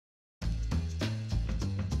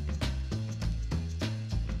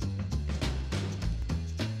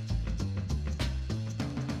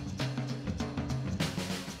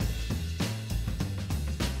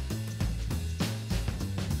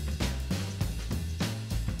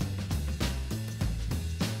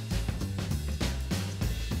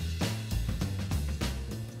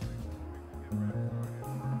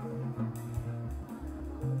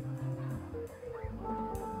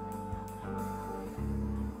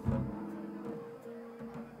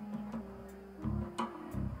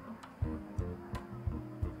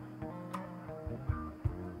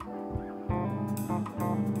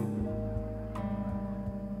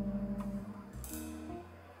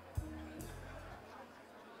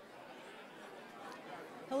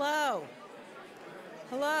Hello.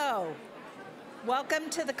 Hello. Welcome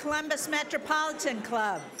to the Columbus Metropolitan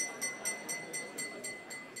Club.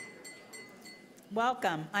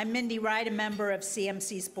 Welcome. I'm Mindy Wright, a member of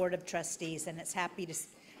CMC's Board of Trustees, and it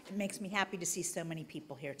makes me happy to see so many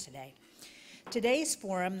people here today. Today's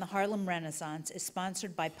forum, the Harlem Renaissance, is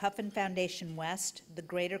sponsored by Puffin Foundation West, the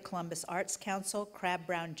Greater Columbus Arts Council, Crabbe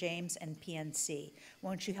Brown James, and PNC.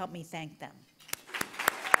 Won't you help me thank them?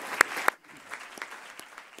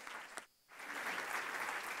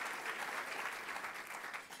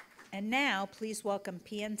 And now, please welcome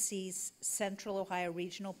PNC's Central Ohio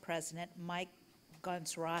Regional President, Mike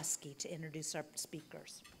Gonczarowski, to introduce our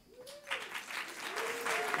speakers.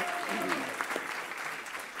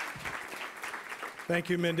 Thank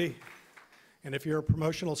you, Mindy. And if you're a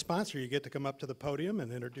promotional sponsor, you get to come up to the podium and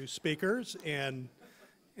introduce speakers, and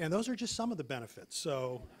those are just some of the benefits.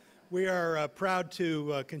 So we are proud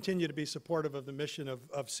to continue to be supportive of the mission of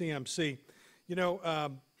CMC. You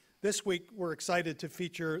know, this week we're excited to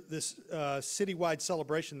feature this citywide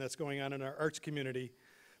celebration that's going on in our arts community,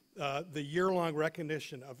 the year-long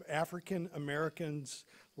recognition of African Americans'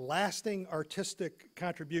 lasting artistic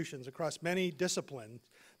contributions across many disciplines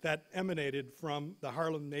that emanated from the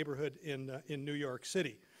Harlem neighborhood in New York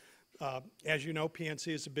City. As you know,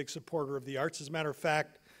 PNC is a big supporter of the arts. As a matter of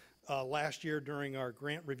fact, last year during our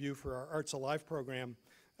grant review for our Arts Alive program,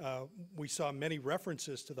 we saw many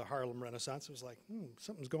references to the Harlem Renaissance. It was like,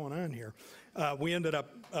 something's going on here. We ended up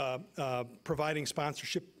providing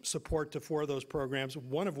sponsorship support to 4 of those programs,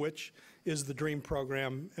 one of which is the DREAM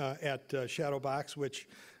program at Shadow Box, which,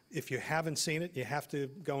 if you haven't seen it, you have to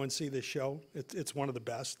go and see this show. It's one of the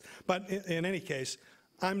best. But in any case,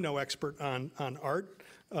 I'm no expert on art,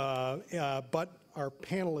 but our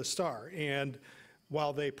panelists are. And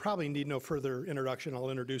while they probably need no further introduction, I'll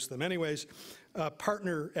introduce them anyways.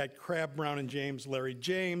 Partner at Crabbe Brown James, Larry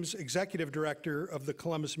James, Executive Director of the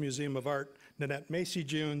Columbus Museum of Art, Nannette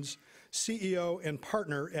Maciejunes, CEO and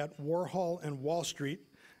partner at Warhol and Wall St,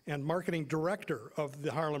 and Marketing Director of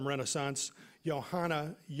the Harlem Renaissance,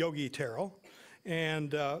 Yohannan Terrell,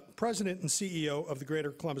 and President and CEO of the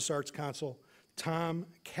Greater Columbus Arts Council, Tom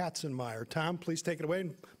Katzenmeyer. Tom, please take it away,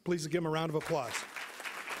 and please give him a round of applause.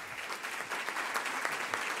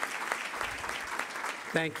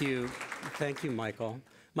 Thank you, Michael.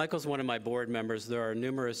 Michael's one of my board members. There are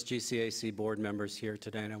numerous GCAC board members here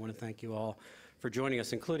today, and I want to thank you all for joining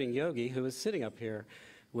us, including Yogi, who is sitting up here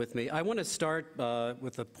with me. I want to start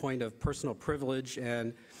with a point of personal privilege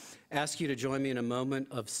and ask you to join me in a moment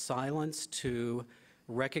of silence to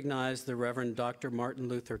recognize the Reverend Dr. Martin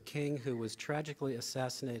Luther King, who was tragically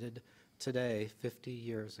assassinated today, 50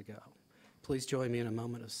 years ago. Please join me in a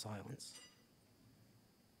moment of silence.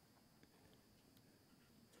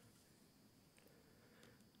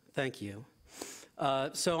 Thank you.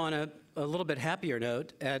 So on a little bit happier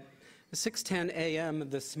note, at 6:10 a.m.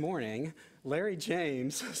 this morning, Larry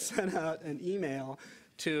James sent out an email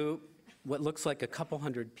to what looks like a couple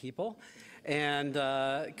hundred people, and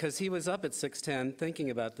because he was up at 6:10 thinking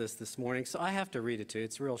about this morning, so I have to read it to you.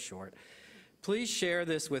 It's real short. Please share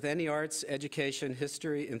this with any arts, education,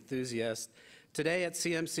 history enthusiast. Today at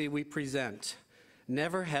CMC we present,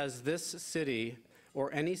 never has this city or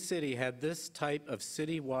any city had this type of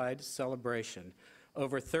citywide celebration.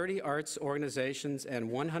 Over 30 arts organizations and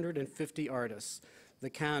 150 artists, the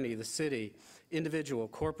county, the city, individual,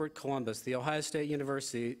 corporate Columbus, the Ohio State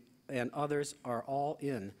University, and others are all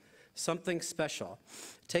in. Something special.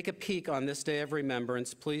 Take a peek on this day of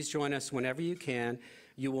remembrance. Please join us whenever you can.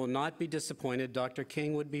 You will not be disappointed. Dr.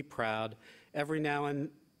 King would be proud. Every now and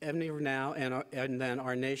then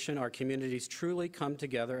our nation, our communities truly come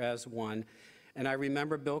together as one. And I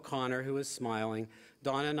remember Bill Connor, who is smiling.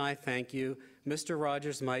 Donna and I thank you. Mr.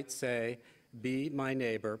 Rogers might say, be my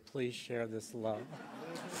neighbor. Please share this love.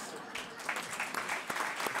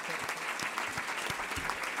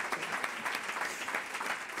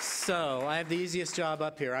 So I have the easiest job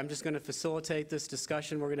up here. I'm just going to facilitate this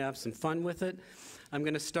discussion. We're going to have some fun with it. I'm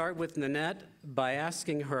going to start with Nannette by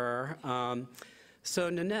asking her, so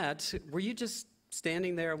Nannette, were you just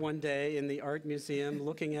standing there one day in the art museum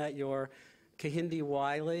looking at your Kehinde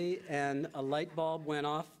Wiley and a light bulb went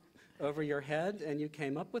off over your head and you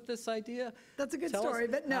came up with this idea? That's a good Tell story,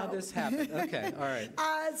 us but no. how this happened. Okay, all right.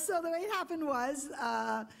 So the way it happened was,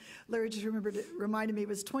 Larry just reminded me, it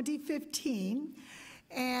was 2015,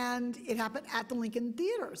 and it happened at the Lincoln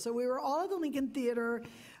Theater. So we were all at the Lincoln Theater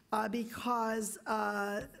because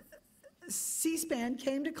C-SPAN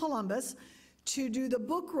came to Columbus to do the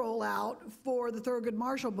book rollout for the Thurgood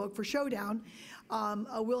Marshall book for Showdown,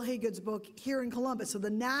 Will Haygood's book here in Columbus. So the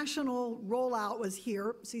national rollout was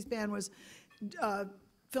here. C-SPAN was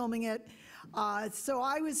filming it. So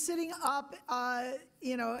I was sitting up,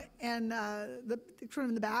 you know, and the front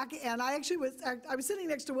in the back, and I was sitting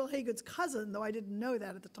next to Will Haygood's cousin, though I didn't know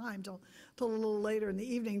that at the time till a little later in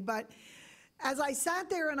the evening. But as I sat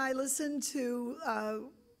there and I listened to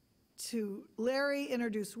Larry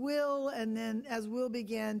introduce Will, and then as Will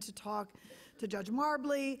began to talk to Judge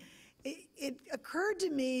Marbley, it occurred to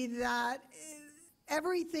me that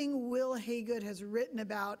everything Will Haygood has written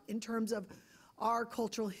about in terms of our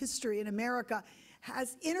cultural history in America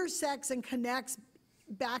intersects and connects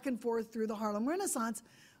back and forth through the Harlem Renaissance.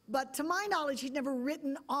 But to my knowledge, he'd never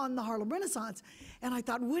written on the Harlem Renaissance. And I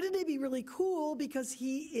thought, wouldn't it be really cool, because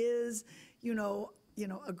he is, you know,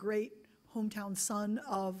 a great hometown son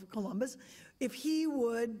of Columbus, if he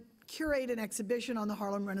would curate an exhibition on the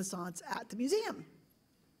Harlem Renaissance at the museum.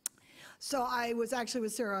 So I was actually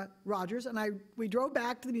with Sarah Rogers, and we drove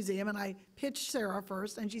back to the museum, and I pitched Sarah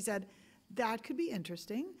first, and she said, that could be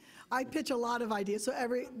interesting. I pitch a lot of ideas, so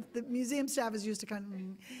the museum staff is used to kind of,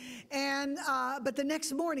 and but the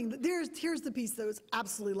next morning, here's the piece that was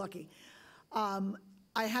absolutely lucky.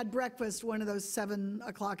 I had breakfast, one of those 7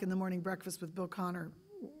 o'clock in the morning breakfasts with Bill Connor,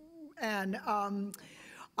 and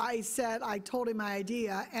I told him my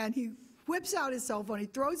idea, and he whips out his cell phone, he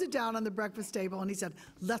throws it down on the breakfast table, and he said,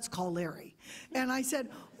 let's call Larry. And I said,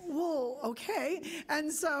 well, okay.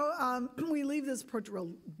 And so we leave this,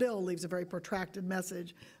 Bill leaves a very protracted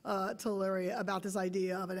message to Larry about this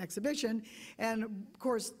idea of an exhibition. And of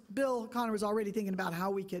course, Bill Connor was already thinking about how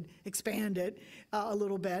we could expand it a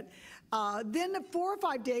little bit. Then 4 or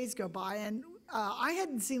 5 days go by, and I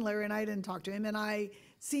hadn't seen Larry, and I didn't talk to him, and I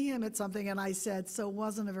see him at something, and I said, so it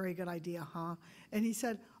wasn't a very good idea, huh? And he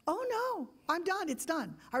said, oh no, I'm done, it's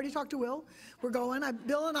done. I already talked to Will, we're going.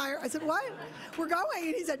 Bill and I said, what? We're going,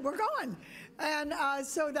 and he said, we're going. And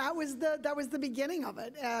so that was the beginning of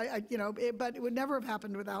it, you know, but it would never have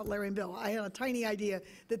happened without Larry and Bill. I had a tiny idea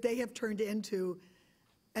that they have turned into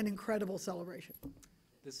an incredible celebration.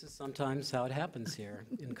 This is sometimes how it happens here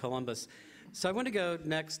in Columbus. So I want to go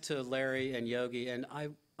next to Larry and Yogi, and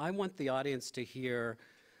I want the audience to hear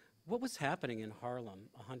what was happening in Harlem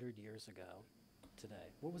 100 years ago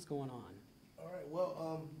today. What was going on? All right,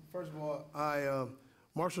 well, first of all,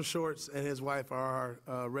 Marshall Shorts and his wife are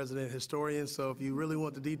our resident historians, so if you really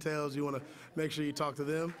want the details, you want to make sure you talk to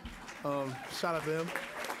them. Shout out to them.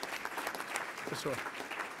 For sure.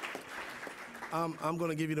 I'm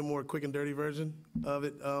going to give you the more quick and dirty version of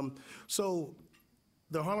it. So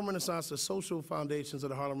the Harlem Renaissance, the social foundations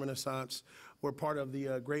of the Harlem Renaissance were part of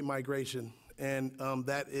the Great Migration. And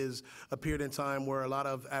that is a period in time where a lot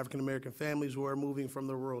of African-American families were moving from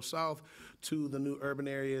the rural South to the new urban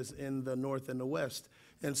areas in the North and the West.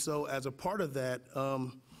 And so as a part of that,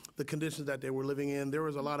 the conditions that they were living in, there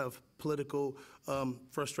was a lot of political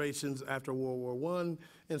frustrations after World War I.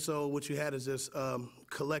 And so what you had is this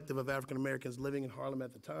collective of African-Americans living in Harlem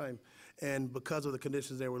at the time. And because of the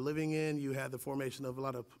conditions they were living in, you had the formation of a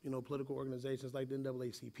lot of, political organizations like the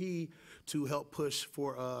NAACP to help push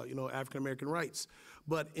for, African-American rights.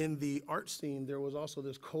 But in the art scene, there was also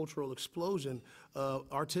this cultural explosion,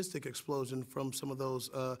 artistic explosion from some of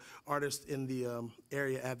those artists in the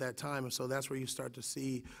area at that time. And so that's where you start to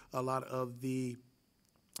see a lot of the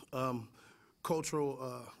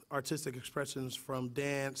cultural artistic expressions, from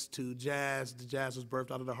dance to jazz. The jazz was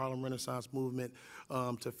birthed out of the Harlem Renaissance movement,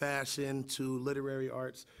 to fashion, to literary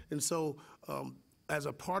arts. And so as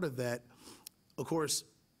a part of that, of course,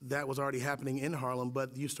 that was already happening in Harlem,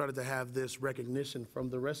 but you started to have this recognition from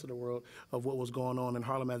the rest of the world of what was going on in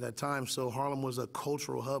Harlem at that time. So Harlem was a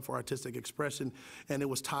cultural hub for artistic expression, and it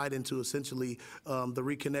was tied into essentially the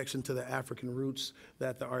reconnection to the African roots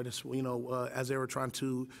that the artists, as they were trying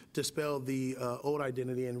to dispel the old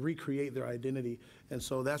identity and recreate their identity. And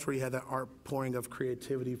so that's where you had that outpouring of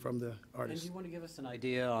creativity from the artists. And do you want to give us an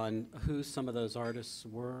idea on who some of those artists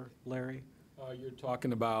were, Larry? You're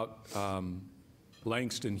talking about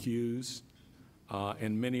Langston Hughes,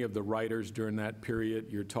 and many of the writers during that period.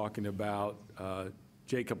 You're talking about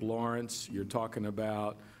Jacob Lawrence, you're talking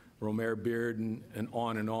about Romare Bearden, and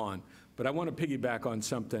on and on. But I want to piggyback on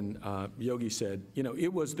something Yogi said.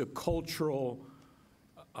 It was the cultural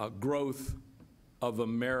growth of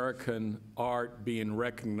American art being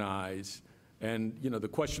recognized. And, the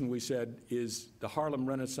question we said, is the Harlem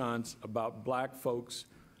Renaissance about black folks?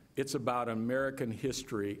 It's about American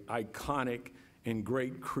history, iconic and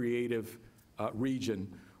great creative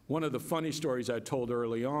region. One of the funny stories I told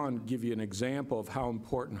early on, give you an example of how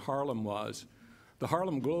important Harlem was. The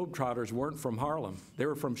Harlem Globetrotters weren't from Harlem. They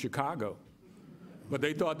were from Chicago. But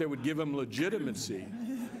they thought they would give them legitimacy.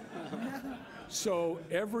 So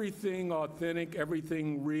everything authentic,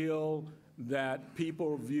 everything real that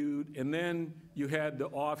people viewed, and then you had the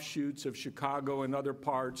offshoots of Chicago and other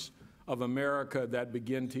parts of America that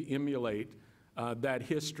begin to emulate that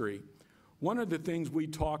history. One of the things we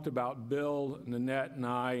talked about, Bill, Nannette, and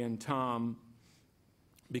I, and Tom,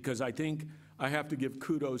 because I think I have to give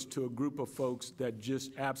kudos to a group of folks that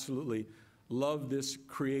just absolutely love this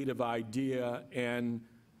creative idea, and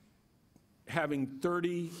having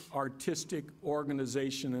 30 artistic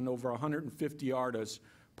organizations and over 150 artists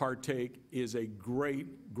partake is a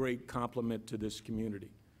great, great compliment to this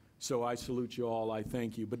community. So I salute you all, I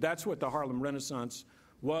thank you. But that's what the Harlem Renaissance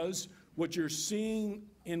was. What you're seeing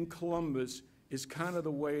in Columbus is kind of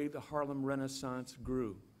the way the Harlem Renaissance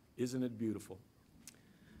grew. Isn't it beautiful?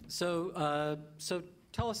 So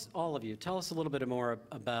tell us, all of you, tell us a little bit more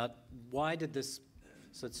about why did this,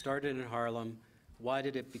 so it started in Harlem, why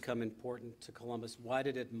did it become important to Columbus? Why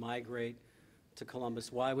did it migrate to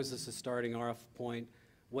Columbus? Why was this a starting off point?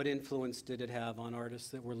 What influence did it have on artists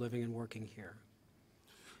that were living and working here?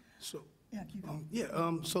 So, Yeah, keep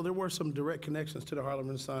going. so there were some direct connections to the Harlem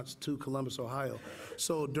Renaissance to Columbus, Ohio.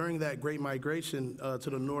 So during that great migration to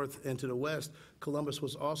the north and to the west, Columbus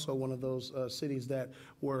was also one of those cities that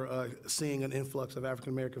were seeing an influx of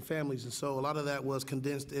African-American families. And so a lot of that was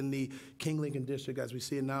condensed in the King Lincoln district as we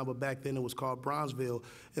see it now, but back then it was called Bronzeville.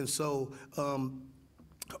 And so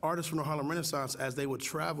artists from the Harlem Renaissance, as they would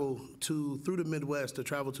travel through the Midwest to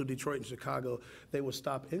travel to Detroit and Chicago, they would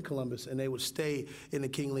stop in Columbus and they would stay in the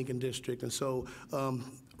King Lincoln district. And so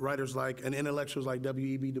writers like and intellectuals like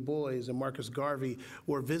W.E.B. Du Bois and Marcus Garvey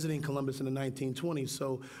were visiting Columbus in the 1920s.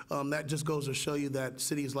 So that just goes to show you that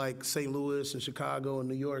cities like St. Louis and Chicago and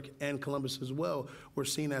New York and Columbus as well were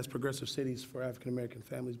seen as progressive cities for African-American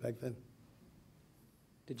families back then.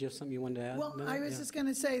 Did you have something you wanted to add? Well, No? I was Yeah. just going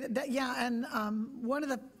to say that, yeah, and one of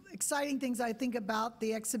the exciting things I think about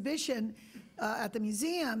the exhibition at the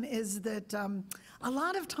museum is that a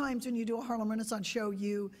lot of times when you do a Harlem Renaissance show,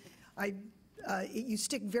 you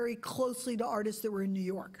stick very closely to artists that were in New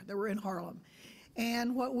York, that were in Harlem.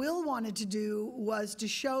 And what Will wanted to do was to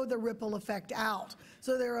show the ripple effect out.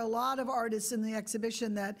 So there are a lot of artists in the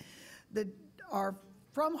exhibition that are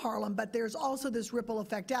from Harlem, but there's also this ripple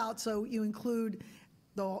effect out. So you include,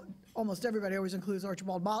 though almost everybody always includes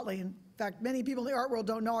Archibald Motley. In fact, many people in the art world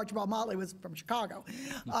don't know Archibald Motley was from Chicago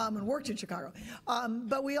and worked in Chicago.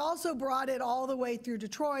 But we also brought it all the way through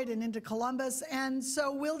Detroit and into Columbus. And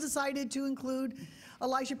so Will decided to include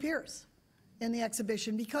Elijah Pierce in the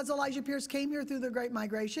exhibition because Elijah Pierce came here through the Great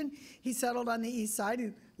Migration. He settled on the east side.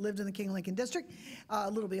 He lived in the King Lincoln District,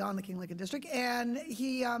 a little beyond the King Lincoln District. And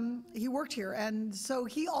he worked here. And so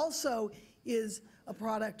he also is a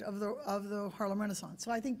product of the Harlem Renaissance.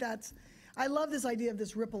 So I think I love this idea of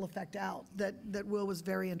this ripple effect out that Will was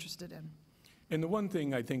very interested in. And the one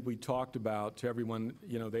thing I think we talked about to everyone,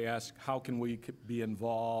 they asked, how can we be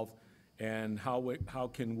involved and how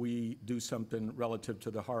can we do something relative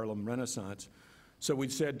to the Harlem Renaissance? So we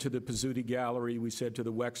said to the Pizzuti Gallery, we said to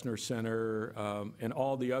the Wexner Center, and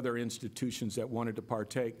all the other institutions that wanted to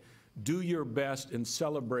partake, do your best in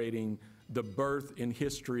celebrating the birth and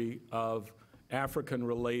history of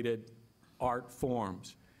African-related art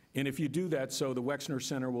forms. And if you do that, so the Wexner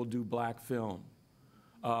Center will do black film.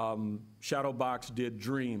 Shadowbox did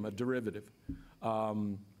Dream, a derivative.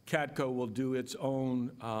 Catco will do its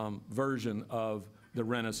own version of the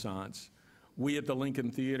Renaissance. We at the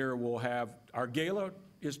Lincoln Theater will have, our gala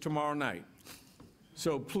is tomorrow night.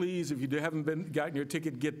 So please, if you haven't gotten your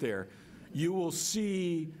ticket, get there. You will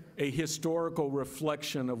see a historical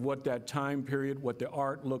reflection of what that time period, what the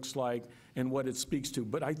art looks like, and what it speaks to.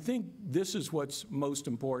 But I think this is what's most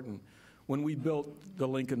important. When we built the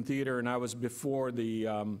Lincoln Theater, and I was before the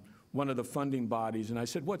one of the funding bodies, and I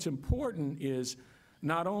said, what's important is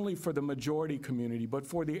not only for the majority community, but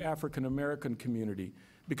for the African-American community.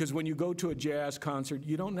 Because when you go to a jazz concert,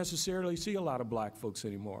 you don't necessarily see a lot of black folks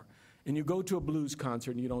anymore. And you go to a blues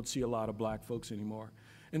concert, and you don't see a lot of black folks anymore.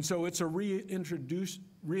 And so it's a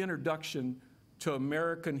reintroduction to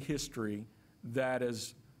American history that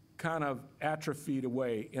is kind of atrophied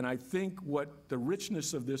away. And I think what the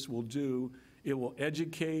richness of this will do, it will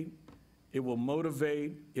educate, it will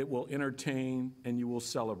motivate, it will entertain, and you will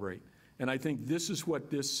celebrate. And I think this is what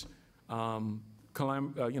this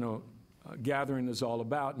gathering is all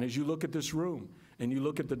about. And as you look at this room, and you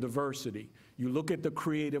look at the diversity, you look at the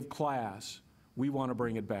creative class, we want to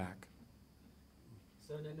bring it back.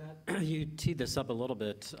 So Nannette, you teed this up a little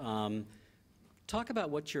bit. Talk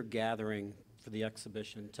about what you're gathering for the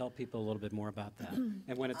exhibition. Tell people a little bit more about that and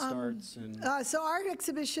when it starts. And So our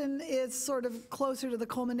exhibition is sort of closer to the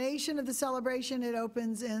culmination of the celebration. It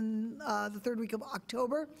opens in the third week of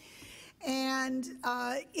October. And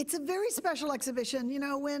it's a very special exhibition. You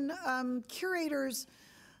know, when curators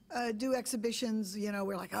do exhibitions, you know,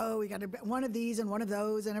 we're like, oh, we got one of these and one of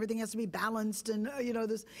those, and everything has to be balanced, and you know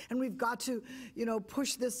this, and we've got to, you know,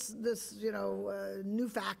 push this new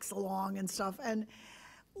facts along and stuff. And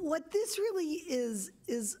what this really is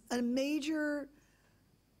a major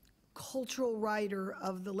cultural writer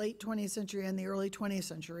of the late 20th century and the early 20th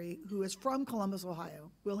century, who is from Columbus, Ohio,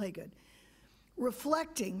 Will Haygood,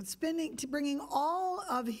 reflecting, bringing all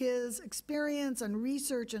of his experience and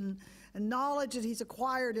research and knowledge that he's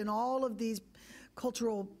acquired in all of these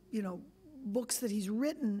cultural, you know, books that he's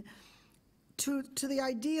written to the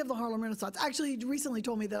idea of the Harlem Renaissance. Actually, he recently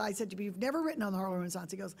told me that I said to me, "You've never written on the Harlem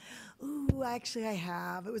Renaissance." He goes, "Ooh, actually I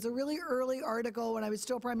have. It was a really early article when I was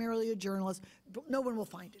still primarily a journalist, but no one will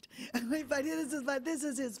find it." But this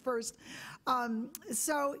is his first. We're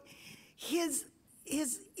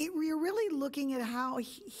really looking at how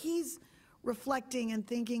he's reflecting and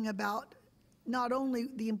thinking about not only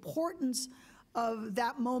the importance of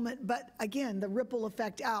that moment, but again, the ripple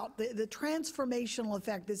effect out, the transformational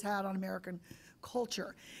effect this had on American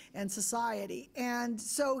culture and society. And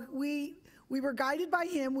so we were guided by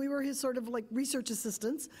him. We were his sort of like research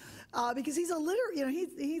assistants, because he's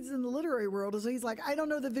he's in the literary world, so he's like, I don't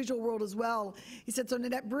know the visual world as well. He said, so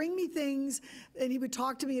Nannette, bring me things, and he would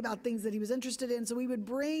talk to me about things that he was interested in. So we would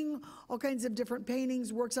bring all kinds of different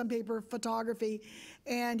paintings, works on paper, photography,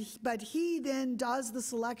 but he then does the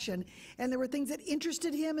selection. And there were things that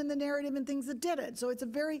interested him in the narrative and things that didn't. So it's a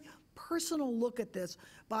very personal look at this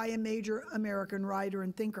by a major American writer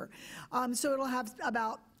and thinker. So it'll have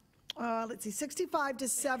about 65 to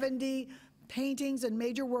 70 paintings and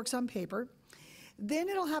major works on paper. Then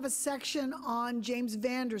it'll have a section on James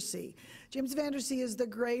Vandersea. James Vandersea is the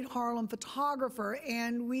great Harlem photographer,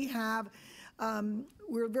 and we're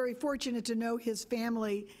very fortunate to know his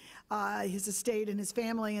family, his estate and his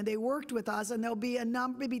family, and they worked with us, and there'll be a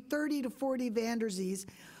number, maybe 30 to 40 Vanderseas.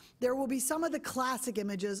 There will be some of the classic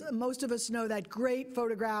images. Most of us know that great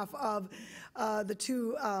photograph of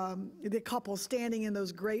the couple standing in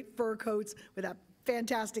those great fur coats with that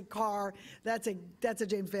fantastic car. That's a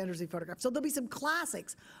James Vandersea photograph. So there'll be some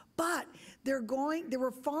classics, but there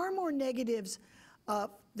were far more negatives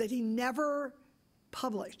that he never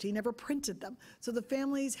published. He never printed them. So the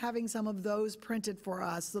family's having some of those printed for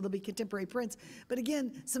us. So there'll be contemporary prints. But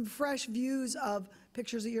again, some fresh views of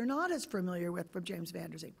pictures that you're not as familiar with from James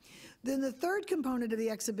Vandersea. Then the third component of the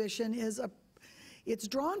exhibition is it's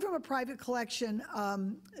drawn from a private collection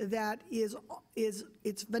that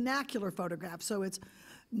it's vernacular photographs. So it's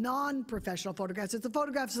non-professional photographs. It's the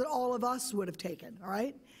photographs that all of us would have taken, all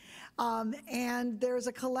right? And there's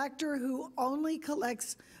a collector who only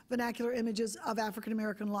collects vernacular images of African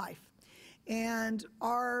American life. And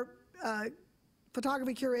our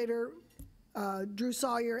photography curator, Drew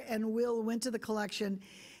Sawyer, and Will went to the collection,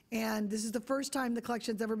 and this is the first time the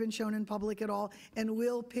collection's ever been shown in public at all, and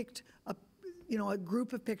Will picked a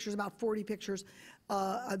group of pictures, about 40 pictures,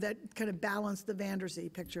 that kind of balance the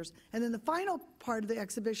Vandersea pictures. And then the final part of the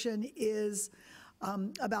exhibition is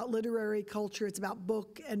about literary culture. It's about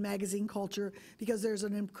book and magazine culture, because there's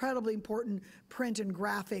an incredibly important print and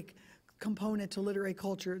graphic component to literary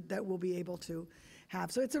culture that we'll be able to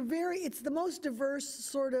have. So it's the most diverse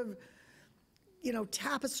sort of,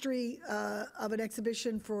 tapestry of an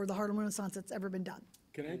exhibition for the Harlem Renaissance that's ever been done.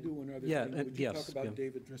 Can I do one other Yeah, thing? Would you yes, talk about yeah.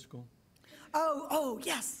 David Driscoll? Oh,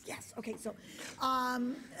 yes. Okay, so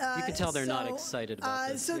You can tell they're not excited about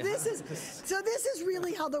this. So this is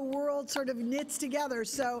really how the world sort of knits together.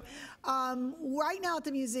 So right now at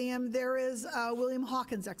the museum there is a William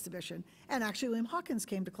Hawkins exhibition, and actually William Hawkins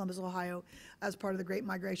came to Columbus, Ohio, as part of the Great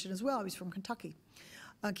Migration as well. He's from Kentucky,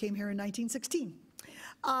 came here in 1916,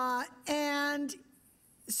 and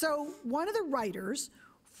so one of the writers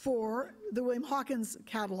for the William Hawkins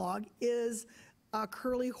catalog is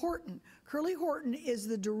Curly Horton. Curly Horton is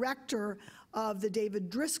the director of the David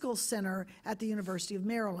Driscoll Center at the University of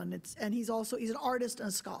Maryland. And he's an artist and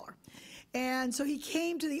a scholar. And so he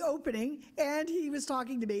came to the opening, and he was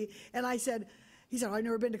talking to me, and he said, I've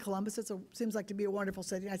never been to Columbus. It seems like to be a wonderful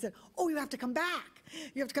city. And I said, oh, you have to come back.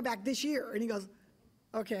 You have to come back this year. And he goes,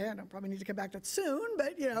 okay, I don't probably need to come back that soon,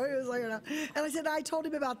 but it was like, And I said, I told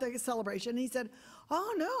him about the celebration, and he said,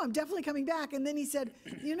 oh no, I'm definitely coming back. And then he said,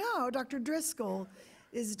 Dr. Driscoll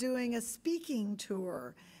is doing a speaking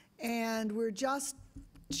tour, and we're just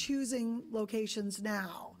choosing locations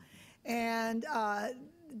now. And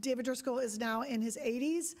David Driscoll is now in his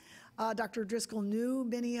 80s. Dr. Driscoll knew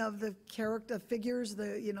many of the figures,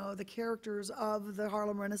 the characters of the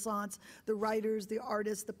Harlem Renaissance, the writers, the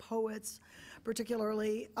artists, the poets,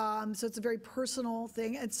 particularly. So it's a very personal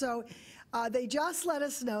thing. And so they just let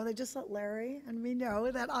us know, they just let Larry and me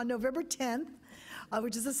know that on November 10th,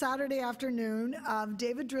 which is a Saturday afternoon,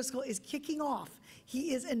 David Driscoll is kicking off.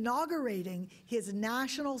 He is inaugurating his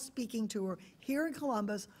national speaking tour here in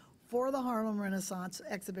Columbus for the Harlem Renaissance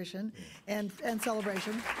exhibition and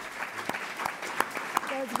celebration.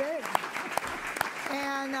 So it's big.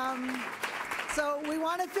 And so we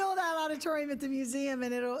want to fill that auditorium at the museum,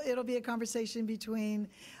 and it'll be a conversation between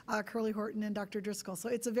Curly Horton and Dr. Driscoll. So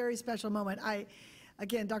it's a very special moment.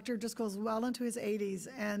 Again, Dr. Driscoll is well into his 80s,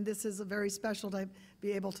 and this is very special to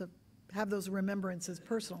be able to have those remembrances,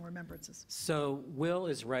 personal remembrances. So Will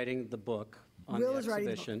is writing the book on Will the is writing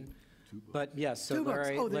the exhibition. But yes, so Two books.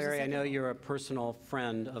 Larry, Oh, there's a Larry, I second know book. you're a personal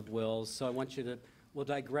friend of Will's, so I want you to, we'll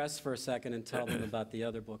digress for a second and tell them about the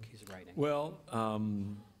other book he's writing. Well,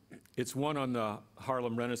 it's one on the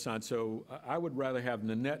Harlem Renaissance, so I would rather have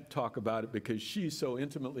Nannette talk about it because she's so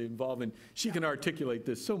intimately involved and she can articulate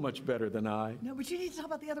this so much better than I. No, but you need to talk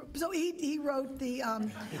about the other. So he wrote the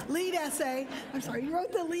lead essay. I'm sorry, he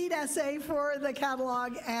wrote the lead essay for the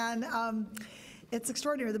catalog, and it's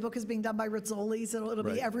extraordinary. The book is being done by Rizzoli's. It'll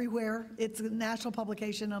Right. be everywhere. It's a national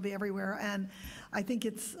publication. It'll be everywhere, and I think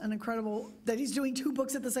it's an incredible that he's doing two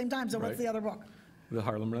books at the same time. So what's Right. the other book? The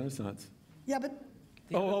Harlem Renaissance. Yeah, but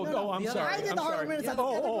I'm the other- sorry. I did I'm the Harlem sorry. Renaissance, the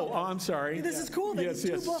other book. I'm sorry. This is cool that Yes, these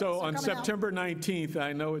two yes. books So are on coming out. September 19th,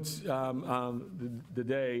 I know it's the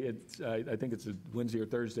day, I think it's a Wednesday or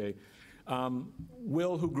Thursday.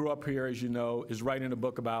 Will, who grew up here, as you know, is writing a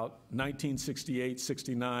book about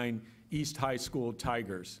 1968-69 East High School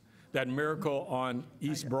Tigers, that miracle on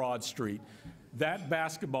East Broad Street. That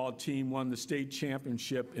basketball team won the state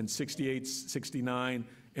championship in 68-69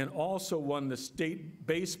 and also won the state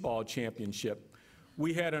baseball championship.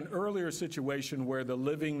 We had an earlier situation where the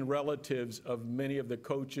living relatives of many of the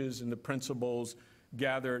coaches and the principals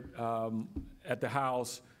gathered at the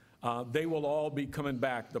house. They will all be coming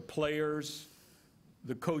back. The players,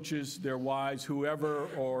 the coaches, their wives, whoever,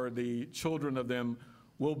 or the children of them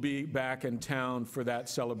will be back in town for that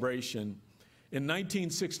celebration. In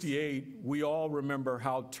 1968, we all remember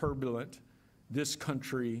how turbulent this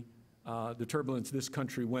country, the turbulence this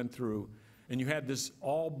country went through. And you had this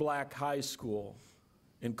all-black high school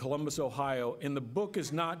in Columbus, Ohio. And the book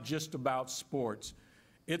is not just about sports.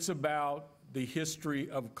 It's about the history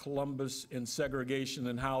of Columbus and segregation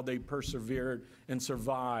and how they persevered and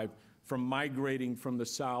survived from migrating from the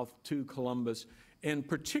South to Columbus, and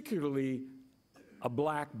particularly a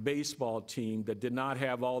black baseball team that did not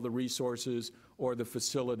have all the resources or the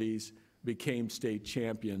facilities became state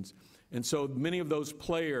champions. And so many of those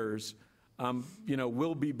players,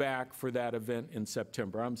 will be back for that event in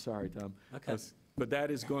September. I'm sorry, Tom. Okay. But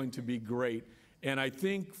that is going to be great. And I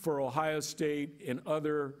think for Ohio State and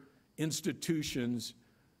other institutions,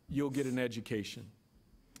 you'll get an education.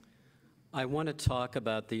 I want to talk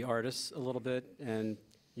about the artists a little bit, and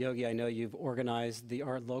Yogi, I know you've organized the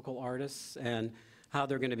local artists and how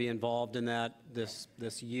they're going to be involved in that this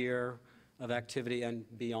year of activity and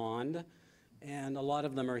beyond. And a lot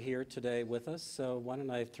of them are here today with us, so why don't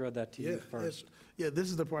I throw that to you first? Yeah, this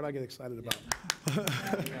is the part I get excited about.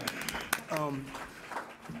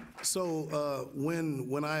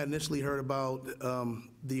 When I initially heard about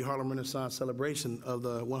the Harlem Renaissance celebration of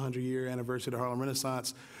the 100-year anniversary of the Harlem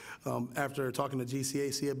Renaissance, after talking to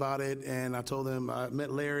GCAC about it, and I told them, I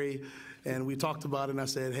met Larry, and we talked about it, and I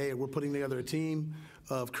said, hey, we're putting together a team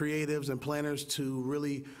of creatives and planners to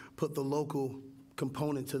really put the local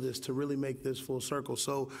component to this, to really make this full circle.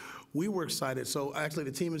 So we were excited. So actually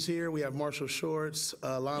the team is here. We have Marshall Shorts,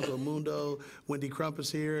 Alonzo Mundo, Wendy Crump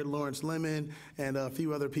is here, Lawrence Lemon, and a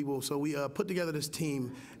few other people. So we put together this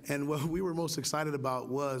team, and what we were most excited about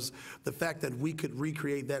was the fact that we could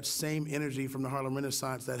recreate that same energy from the Harlem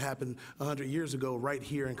Renaissance that happened 100 years ago right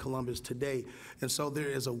here in Columbus today. And so there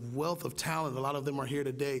is a wealth of talent. A lot of them are here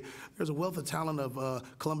today. There's a wealth of talent of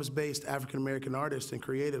Columbus-based African-American artists and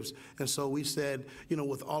creatives. And so we said,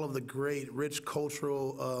 with all of the great, rich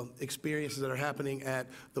cultural experiences that are happening at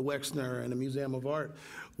the Wexner and the Museum of Art,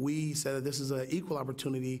 we said that this is an equal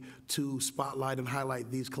opportunity to spotlight and highlight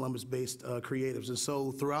these Columbus-based creatives. And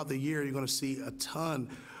so throughout the year, you're going to see a ton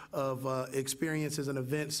of experiences and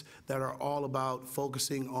events that are all about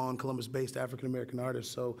focusing on Columbus-based African-American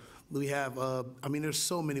artists. So we have, there's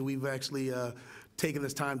so many. We've actually taken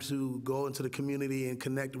this time to go into the community and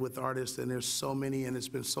connect with artists, and there's so many, and it's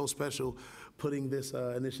been so special putting this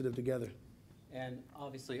initiative together. And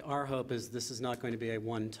obviously, our hope is this is not going to be a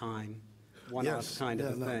one-time, one-off Yes. kind Yeah,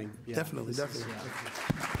 of a no, thing. Yeah, definitely, this is- definitely.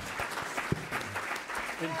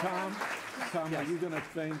 And Tom, are you going to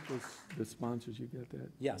thank the sponsors? You get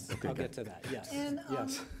that? Yes, Okay, I'll good. get to that, yes. And,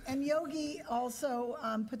 and Yogi also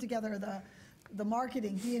put together the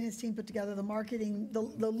marketing. He and his team put together the marketing, the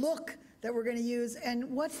look that we're going to use. And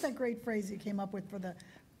what's that great phrase you came up with for the,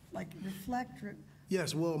 like, reflect?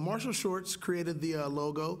 Yes, well, Marshall Shorts created the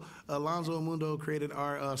logo. Alonzo Mundo created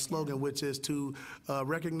our slogan, which is to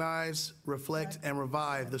recognize, reflect, and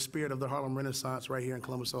revive the spirit of the Harlem Renaissance right here in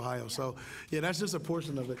Columbus, Ohio. So, yeah, that's just a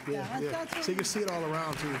portion of it. Yeah, that's what So you can see it all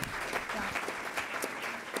around, too.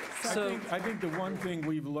 I think the one thing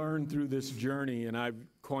we've learned through this journey, and I've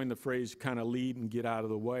coined the phrase kind of lead and get out of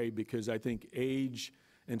the way, because I think age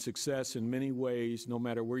and success in many ways, no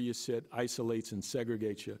matter where you sit, isolates and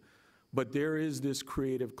segregates you. But there is this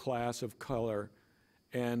creative class of color,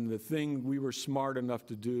 and the thing we were smart enough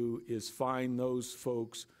to do is find those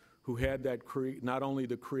folks who had that, not only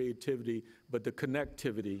the creativity, but the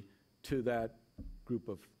connectivity to that group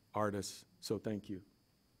of artists. So thank you.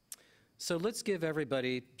 So let's give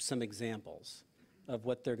everybody some examples of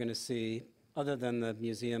what they're going to see other than the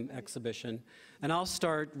museum exhibition. And I'll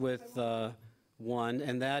start with one,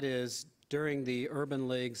 and that is during the Urban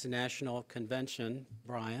League's National Convention,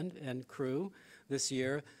 Brian and crew, this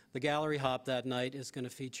year, the gallery hop that night is going to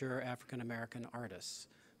feature African-American artists.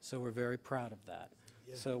 So we're very proud of that.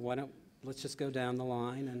 Yeah. So let's just go down the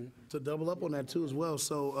line and... To double up on that, too, as well.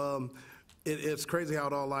 So it's crazy how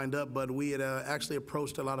it all lined up, but we had actually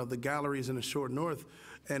approached a lot of the galleries in the Short North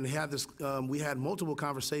and had this, we had multiple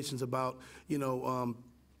conversations about,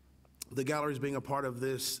 the galleries being a part of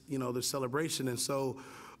this, this celebration. And so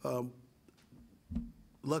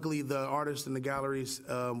luckily, the artists and the galleries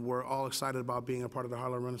were all excited about being a part of the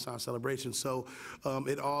Harlem Renaissance celebration. So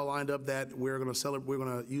it all lined up that we're going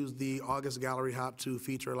to use the August gallery hop to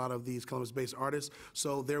feature a lot of these Columbus-based artists.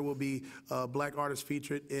 So there will be black artists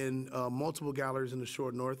featured in multiple galleries in the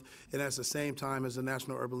Short North, and at the same time as the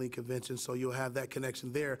National Urban League Convention. So you'll have that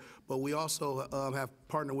connection there. But we also have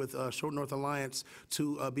partnered with Short North Alliance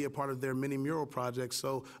to be a part of their mini mural project.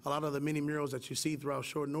 So a lot of the mini murals that you see throughout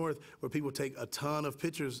Short North, where people take a ton of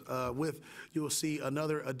pictures with, you will see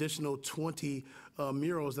another additional 20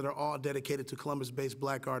 murals that are all dedicated to Columbus-based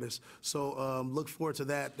black artists. So look forward to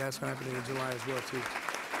that. That's happening in July as well, too.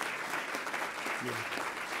 Yeah.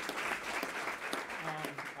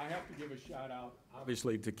 I have to give a shout out,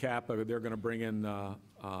 obviously, to Kappa. They're going to bring in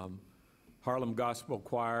Harlem Gospel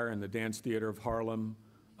Choir and the Dance Theater of Harlem.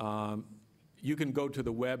 You can go to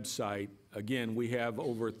the website. Again, we have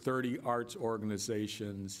over 30 arts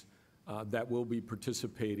organizations that will be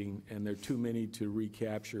participating, and there are too many to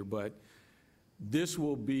recapture, but this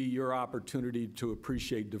will be your opportunity to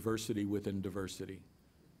appreciate diversity within diversity.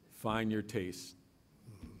 Find your taste.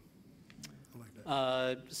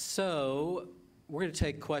 So we're going to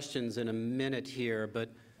take questions in a minute here, but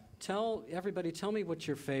tell me what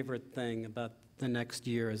your favorite thing about the next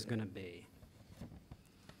year is going to be,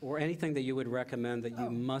 or anything that you would recommend that you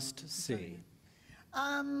must see.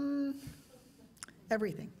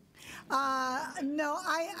 Everything. No,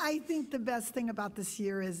 I think the best thing about this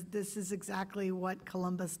year is this is exactly what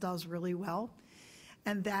Columbus does really well,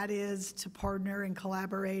 and that is to partner and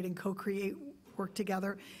collaborate and co-create, work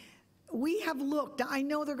together. We have looked, I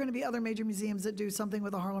know there are going to be other major museums that do something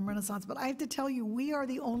with the Harlem Renaissance, but I have to tell you, we are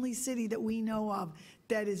the only city that we know of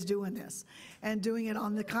that is doing this, and doing it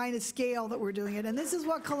on the kind of scale that we're doing it. And this is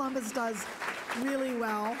what Columbus does really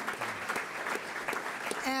well.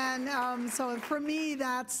 And so for me,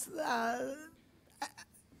 that's the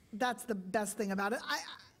best thing about it.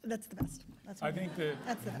 That's the best. That's I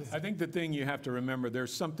think the thing you have to remember,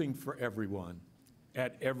 there's something for everyone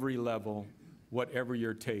at every level, whatever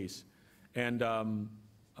your taste. And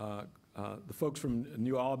the folks from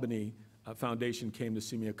New Albany Foundation came to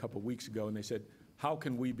see me a couple weeks ago, and they said, how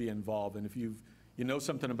can we be involved? And if you know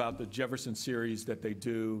something about the Jefferson series that they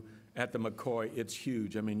do at the McCoy, it's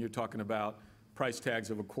huge. I mean, you're talking about price tags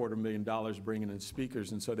of $250,000 bringing in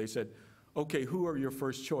speakers. And so they said, okay, who are your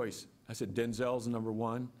first choice? I said, Denzel's number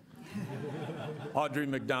 1, Audrey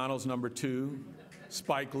McDonald's number 2,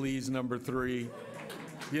 Spike Lee's number 3,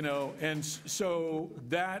 and so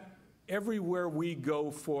that everywhere we go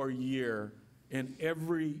for a year, in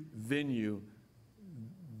every venue,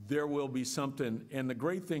 there will be something. And the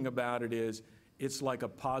great thing about it is, it's like a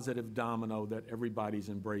positive domino that everybody's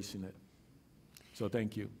embracing it. So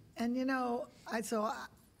thank you. And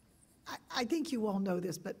I think you all know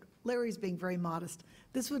this, but Larry's being very modest.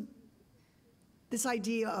 This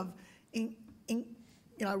idea of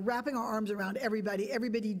wrapping our arms around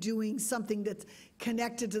everybody doing something that's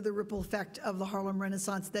connected to the ripple effect of the Harlem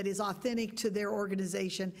Renaissance that is authentic to their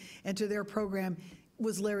organization and to their program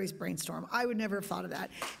was Larry's brainstorm. I would never have thought of that.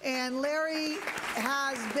 And Larry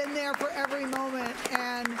has been there for every moment.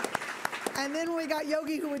 And then we got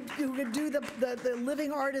Yogi who would do the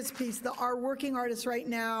living artist piece, our working artists right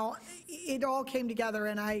now. It all came together,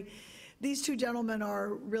 and these two gentlemen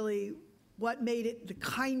are really what made it the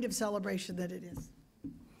kind of celebration that it is.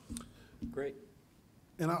 Great.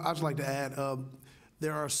 And I'd just like to add,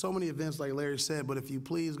 there are so many events, like Larry said, but if you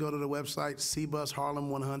please go to the website,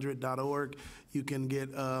 cbusharlem100.org, you can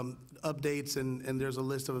get updates, and there's a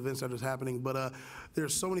list of events that is happening. But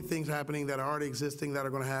there's so many things happening that are already existing that are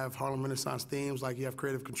going to have Harlem Renaissance themes, like you have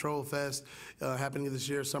Creative Control Fest happening this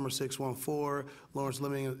year, Summer 614. Lawrence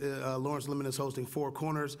Lemon is hosting Four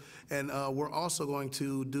Corners. And we're also going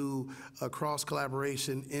to do a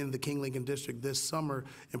cross-collaboration in the King Lincoln District this summer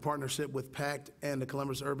in partnership with PACT and the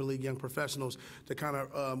Columbus Urban League Young Professionals to kind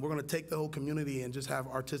of, we're going to take the whole community and just have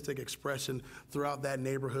artistic expression throughout that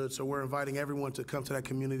neighborhood. So we're inviting everyone to come to that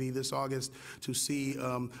community this August to see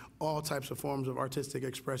all types of forms of artistic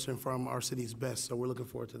expression from our city's best. So we're looking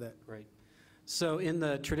forward to that. Great. So in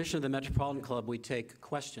the tradition of the Metropolitan Club, we take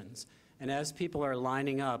questions. And as people are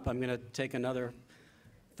lining up, I'm going to take another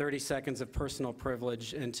 30 seconds of personal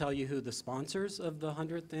privilege and tell you who the sponsors of the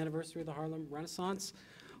 100th anniversary of the Harlem Renaissance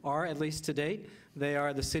are, at least to date. They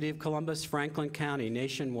are the City of Columbus, Franklin County,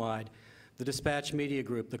 Nationwide, the Dispatch Media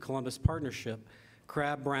Group, the Columbus Partnership,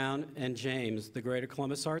 Crabbe Brown and James, the Greater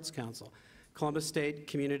Columbus Arts Council, Columbus State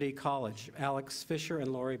Community College, Alex Fisher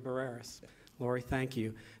and Lori Barreras. Lori, thank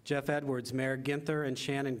you. Jeff Edwards, Mayor Ginther and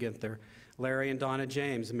Shannon Ginther, Larry and Donna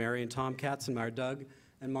James, Mary and Tom Katzenmeyer, Doug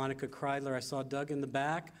and Monica Kreidler. I saw Doug in the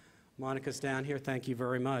back. Monica's down here. Thank you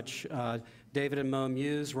very much. David and Mo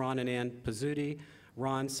Muse, Ron and Ann Pizzuti,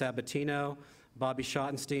 Ron Sabatino, Bobby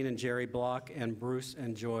Schottenstein and Jerry Block, and Bruce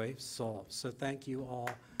and Joy Soul. So thank you all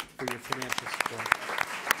for your financial support.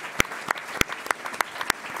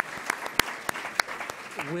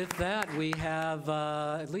 With that, we have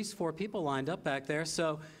at least 4 people lined up back there.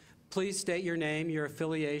 So please state your name, your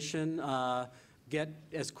affiliation, get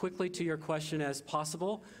as quickly to your question as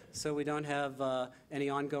possible so we don't have any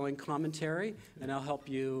ongoing commentary, and I'll help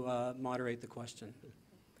you moderate the question.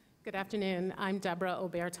 Good afternoon. I'm Deborah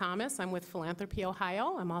Aubert-Thomas. I'm with Philanthropy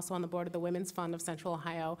Ohio. I'm also on the board of the Women's Fund of Central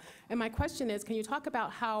Ohio. And my question is, can you talk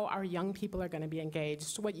about how our young people are going to be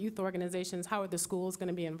engaged? What youth organizations, how are the schools going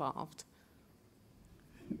to be involved?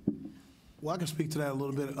 Well, I can speak to that a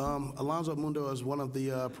little bit. Alonzo Mundo is one of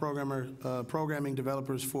the programming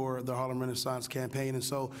developers for the Harlem Renaissance campaign, and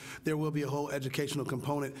so there will be a whole educational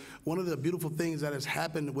component. One of the beautiful things that has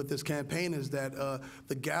happened with this campaign is that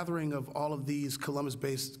the gathering of all of these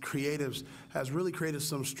Columbus-based creatives has really created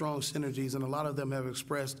some strong synergies, and a lot of them have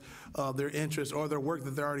expressed their interest or their work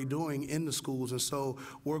that they're already doing in the schools, and so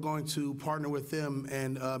we're going to partner with them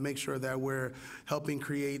and make sure that we're helping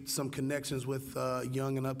create some connections with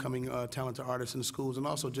young and upcoming talented artists in the schools, and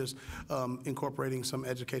also just incorporating some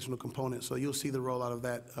educational components. So you'll see the rollout of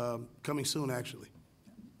that coming soon, actually.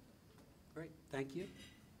 Great, thank you.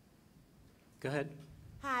 Go ahead.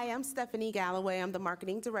 Hi, I'm Stephanie Galloway. I'm the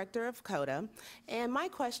marketing director of CODA. And my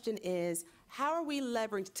question is, how are we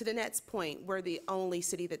leveraging, to Nannette's point, we're the only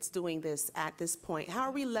city that's doing this at this point. How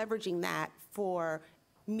are we leveraging that for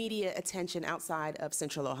media attention outside of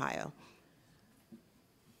Central Ohio?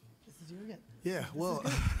 This is you again. Yeah, well,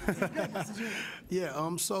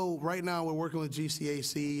 yeah, so right now we're working with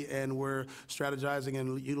GCAC, and we're strategizing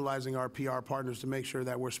and utilizing our PR partners to make sure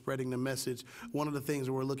that we're spreading the message. One of the things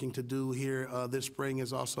that we're looking to do here this spring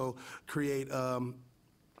is also create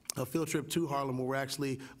a field trip to Harlem, where we're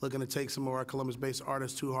actually looking to take some of our Columbus-based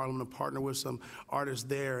artists to Harlem and partner with some artists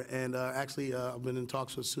there. And actually, I've been in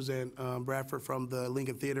talks with Suzanne Bradford from the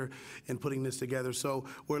Lincoln Theater in putting this together. So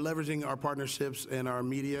we're leveraging our partnerships and our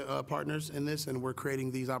media partners in this, and we're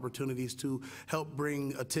creating these opportunities to help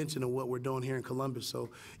bring attention to what we're doing here in Columbus. So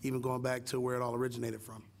even going back to where it all originated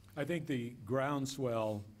from. I think the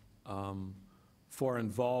groundswell for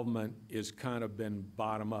involvement is kind of been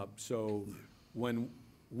bottom up. So when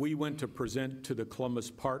we went to present to the Columbus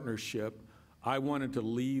Partnership, I wanted to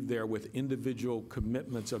leave there with individual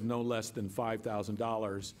commitments of no less than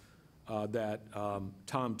 $5,000 that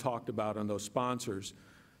Tom talked about on those sponsors.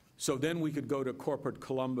 So then we could go to Corporate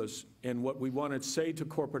Columbus, and what we want to say to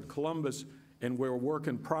Corporate Columbus, and we're work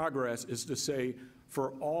in progress, is to say,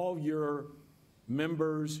 for all your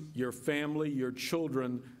members, your family, your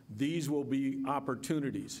children, these will be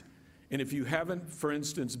opportunities. And if you haven't, for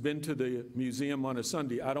instance, been to the museum on a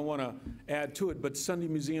Sunday, I don't want to add to it, but Sunday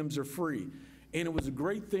museums are free. And it was a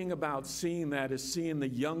great thing about seeing that is seeing the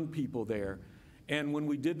young people there. And when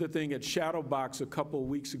we did the thing at Shadowbox a couple of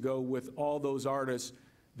weeks ago with all those artists,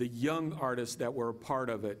 the young artists that were a part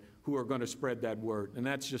of it who are going to spread that word. And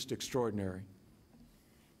that's just extraordinary.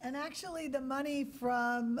 And actually, the money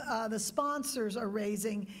from the sponsors are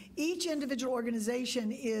raising. Each individual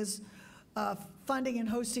organization is funding and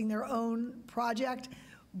hosting their own project,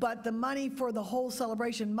 but the money for the whole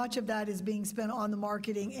celebration, much of that is being spent on the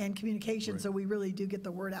marketing and communication, so we really do get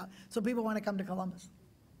the word out. So people want to come to Columbus.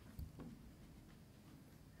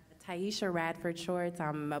 Taisha Radford Shorts.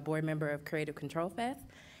 I'm a board member of Creative Control Fest.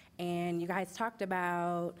 And you guys talked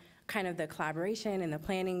about kind of the collaboration and the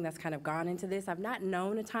planning that's kind of gone into this. I've not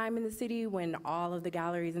known a time in the city when all of the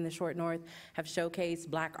galleries in the Short North have showcased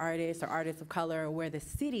Black artists or artists of color, where the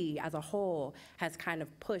city as a whole has kind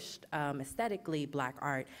of pushed aesthetically Black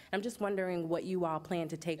art. I'm just wondering what you all plan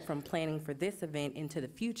to take from planning for this event into the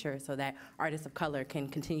future so that artists of color can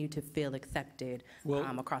continue to feel accepted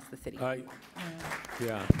across the city.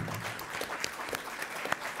 Yeah.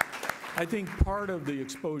 I think part of the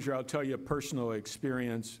exposure, I'll tell you a personal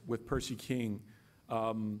experience with Percy King.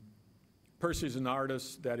 Percy is an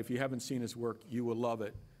artist that if you haven't seen his work, you will love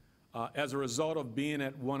it. As a result of being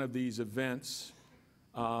at one of these events,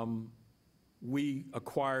 we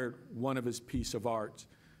acquired one of his piece of art.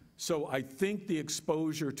 So I think the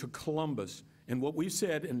exposure to Columbus and what we've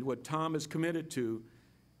said and what Tom is committed to,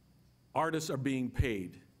 artists are being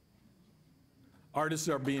paid. Artists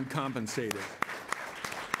are being compensated.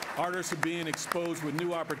 Artists are being exposed with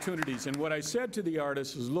new opportunities. And what I said to the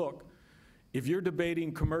artists is, look, if you're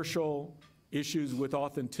debating commercial issues with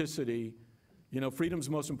authenticity, you know, freedom's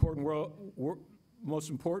the most important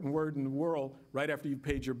word in the world right after you've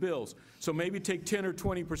paid your bills. So maybe take 10 or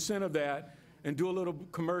 20% of that and do a little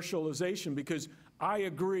commercialization, because I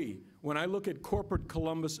agree, when I look at corporate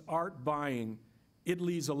Columbus art buying, it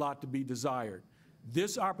leaves a lot to be desired.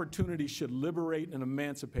 This opportunity should liberate and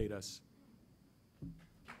emancipate us.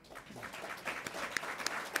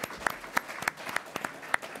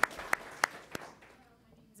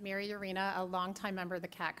 Mary Arena, a longtime member of the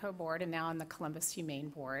CATCO board and now on the Columbus Humane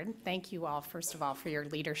Board. Thank you all, first of all, for your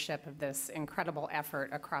leadership of this incredible effort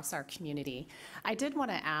across our community. I did want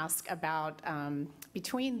to ask about,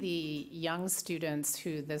 between the young students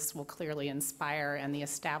who this will clearly inspire and the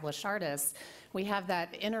established artists, we have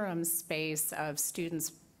that interim space of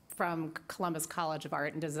students from Columbus College of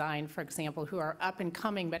Art and Design, for example, who are up and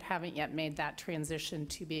coming but haven't yet made that transition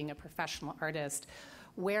to being a professional artist.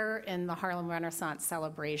 Where in the Harlem Renaissance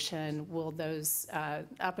celebration will those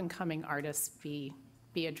up-and-coming artists be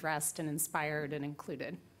addressed and inspired and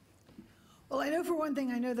included? Well, I know for one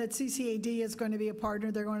thing, I know that CCAD is going to be a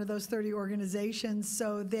partner. They're going to those 30 organizations,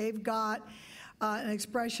 so they've got an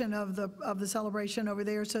expression of the celebration over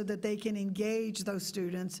there so that they can engage those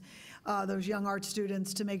students, those young art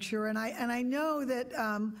students, to make sure. And I know that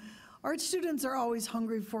art students are always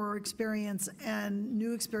hungry for experience and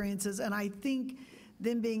new experiences, and I think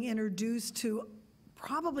them being introduced to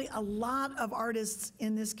probably a lot of artists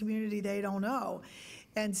in this community they don't know,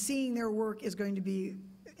 and seeing their work is going to be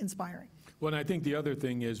inspiring. Well, and I think the other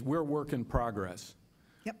thing is we're work in progress.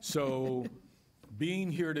 Yep. So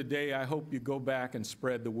being here today, I hope you go back and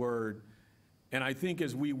spread the word. And I think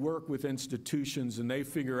as we work with institutions and they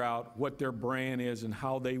figure out what their brand is and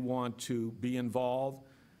how they want to be involved,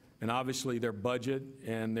 and obviously their budget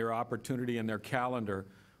and their opportunity and their calendar,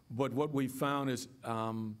 but what we found is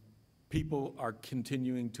people are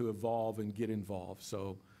continuing to evolve and get involved.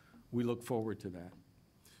 So we look forward to that.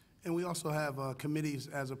 And we also have committees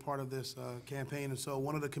as a part of this campaign. And so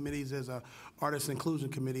one of the committees is a Artist Inclusion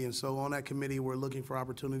Committee. And so on that committee, we're looking for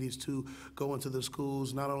opportunities to go into the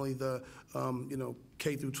schools, not only the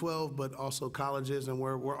K through 12, but also colleges. And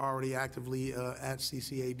we're already actively at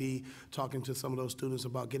CCAD talking to some of those students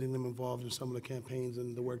about getting them involved in some of the campaigns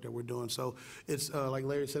and the work that we're doing. So it's, like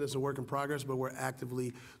Larry said, it's a work in progress, but we're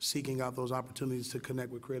actively seeking out those opportunities to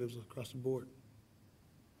connect with creatives across the board.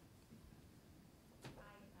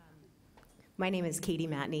 My name is Katie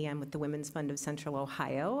Matney. I'm with the Women's Fund of Central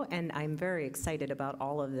Ohio, and I'm very excited about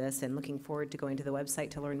all of this and looking forward to going to the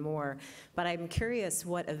website to learn more. But I'm curious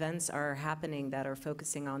what events are happening that are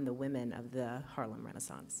focusing on the women of the Harlem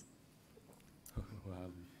Renaissance.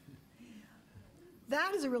 Wow.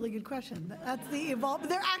 That is a really good question. That's the evolve.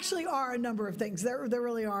 There actually are a number of things. There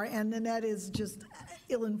really are, and Nannette is just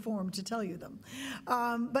ill-informed to tell you them.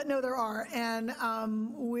 But no, there are, and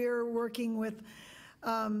we're working with.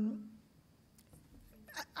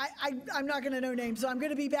 I'm not going to know names, so I'm going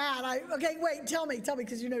to be bad. Okay, wait, tell me,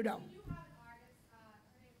 because you know.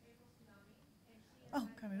 Oh,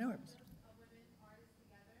 kind of know her.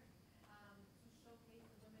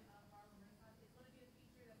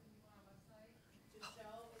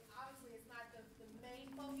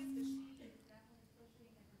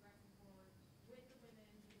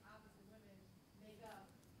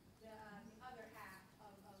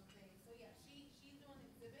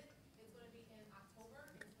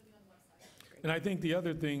 And I think the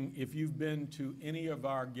other thing, if you've been to any of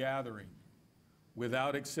our gathering,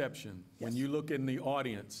 without exception, when you look in the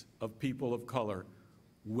audience of people of color,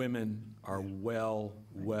 women are well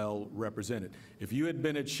represented. If you had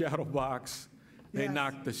been at Shadowbox, they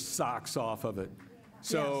knocked the socks off of it.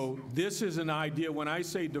 So this is an idea, when I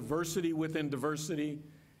say diversity within diversity,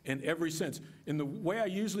 in every sense. And the way I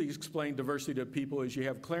usually explain diversity to people is you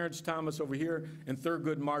have Clarence Thomas over here and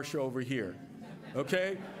Thurgood Marshall over here.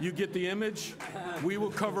 Okay? You get the image? We will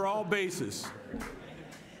cover all bases.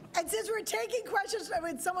 And since we're taking questions, I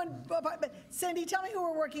mean, someone, but Cindy, tell me who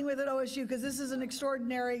we're working with at OSU, because this is an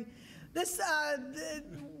extraordinary, this,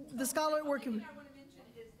 the scholar working. What I want to mention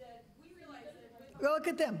is that we realize that Look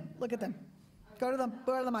at them, look at them. Go to them,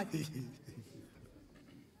 go to the mic.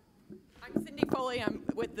 I'm Cindy Foley. I'm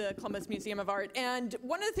with the Columbus Museum of Art. And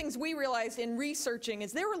one of the things we realized in researching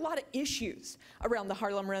is there were a lot of issues around the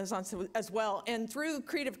Harlem Renaissance as well. And through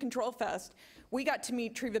Creative Control Fest, we got to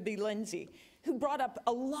meet Treva B. Lindsay, who brought up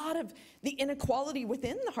a lot of the inequality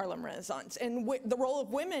within the Harlem Renaissance and the role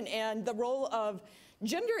of women and the role of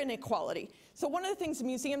gender inequality. So one of the things the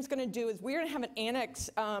museum's going to do is we're going to have an annex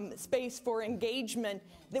space for engagement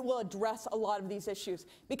that will address a lot of these issues.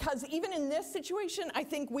 Because even in this situation, I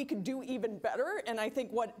think we could do even better. And I think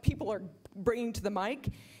what people are bringing to the mic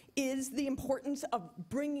is the importance of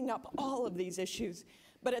bringing up all of these issues.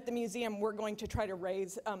 But at the museum, we're going to try to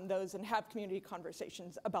raise those and have community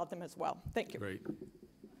conversations about them as well. Thank you. Great.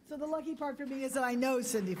 So the lucky part for me is that I know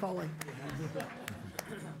Cindy Foley.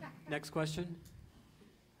 Next question.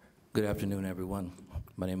 Good afternoon, everyone.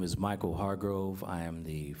 My name is Michael Hargrove. I am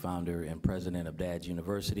the founder and president of Dad's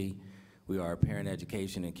University. We are a parent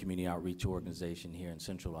education and community outreach organization here in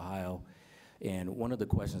Central Ohio. And one of the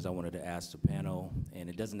questions I wanted to ask the panel, and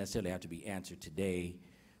it doesn't necessarily have to be answered today,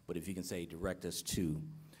 but if you can say direct us to.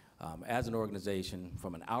 As an organization,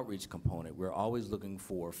 from an outreach component, we're always looking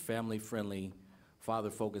for family-friendly,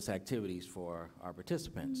 father-focused activities for our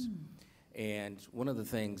participants. And one of the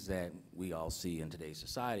things that we all see in today's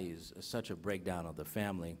society is such a breakdown of the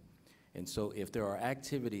family. And so if there are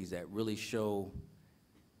activities that really show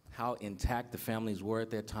how intact the families were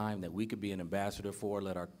at that time that we could be an ambassador for,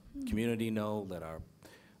 let our community know, let our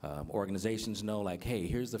organizations know, like, hey,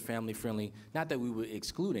 here's the family-friendly, not that we would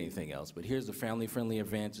exclude anything else, but here's the family-friendly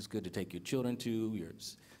events. It's good to take your children to, your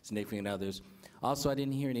significant others. Also, I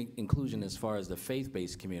didn't hear any inclusion as far as the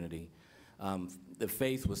faith-based community. The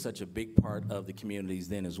faith was such a big part of the communities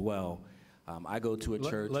then as well. I go to a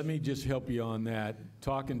church. Let me just help you on that.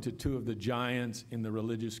 Talking to two of the giants in the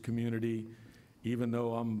religious community, even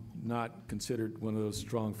though I'm not considered one of those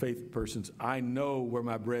strong faith persons, I know where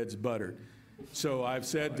my bread's buttered. So I've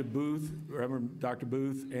said to Booth, Reverend Dr.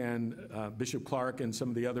 Booth, and Bishop Clark and some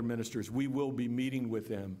of the other ministers, we will be meeting with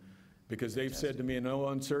them because they've said to me in no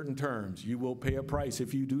uncertain terms, you will pay a price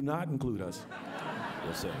if you do not include us.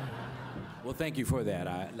 Yes, sir. Well, thank you for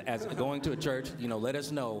that. As going to a church, let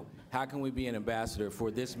us know how can we be an ambassador for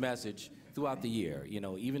this message throughout the year.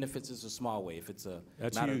 Even if it's just a small way, if it's a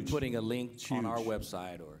matter of putting a link on our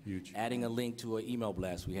website or adding a link to an email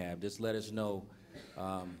blast we have, just let us know.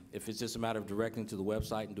 If it's just a matter of directing to the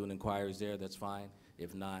website and doing inquiries there, that's fine.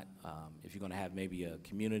 If not, if you're going to have maybe a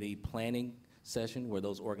community planning session where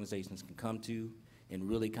those organizations can come to and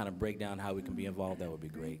really kind of break down how we can be involved, that would be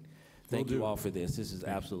great. Thank you all for this. This is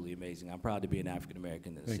absolutely amazing. I'm proud to be an African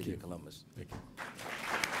American in the city of Columbus. Thank you.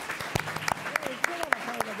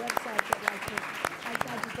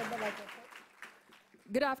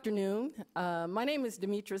 Good afternoon. My name is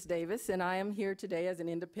Demetris Davis, and I am here today as an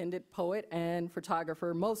independent poet and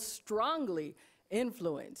photographer, most strongly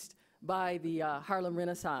influenced by the Harlem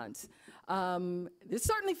Renaissance. This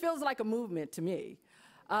certainly feels like a movement to me.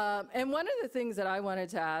 And one of the things that I wanted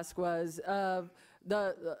to ask was,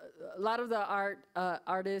 a lot of the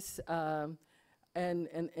artists and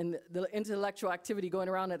the intellectual activity going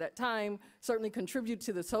around at that time certainly contribute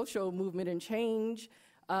to the social movement and change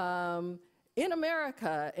in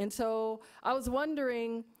America. And so I was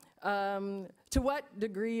wondering, to what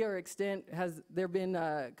degree or extent has there been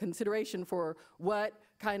consideration for what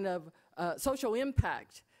kind of social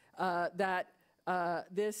impact that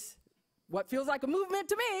this, what feels like a movement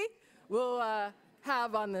to me, will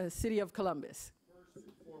have on the city of Columbus?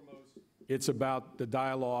 It's about the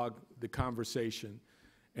dialogue, the conversation.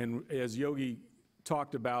 And as Yogi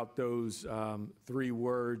talked about those 3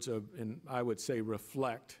 words of, and I would say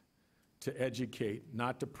reflect, to educate,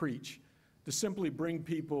 not to preach, to simply bring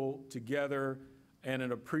people together and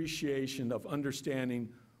an appreciation of understanding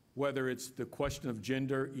whether it's the question of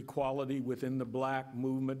gender equality within the Black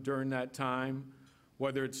movement during that time,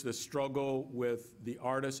 whether it's the struggle with the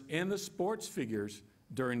artists and the sports figures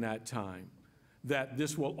during that time. that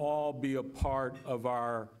this will all be a part of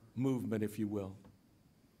our movement, if you will.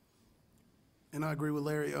 And I agree with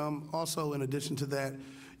Larry. Also, in addition to that,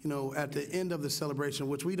 you know, at the end of the celebration,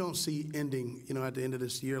 which we don't see ending, you know, at the end of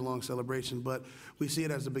this year-long celebration, but we see it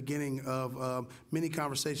as the beginning of many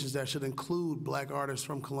conversations that should include Black artists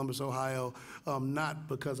from Columbus, Ohio, not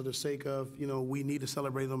because of the sake of, you know, we need to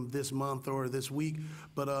celebrate them this month or this week,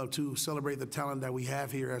 but to celebrate the talent that we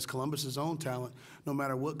have here as Columbus's own talent, no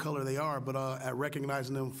matter what color they are, but at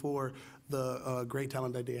recognizing them for the great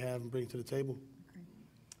talent that they have and bring to the table.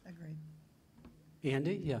 Agreed.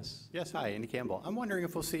 Andy, yes. Yes, hi, Andy Campbell. I'm wondering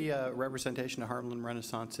if we'll see representation of Harlem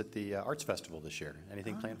Renaissance at the Arts Festival this year.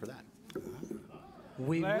 Anything planned for that?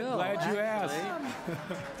 We will. Glad you asked.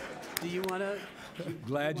 Do you want to?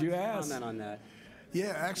 Glad you asked. Comment on that.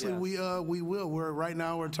 Yeah, actually, we will. Right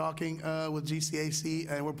now we're talking with GCAC,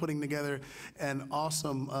 and we're putting together an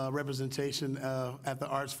awesome representation at the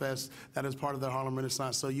Arts Fest that is part of the Harlem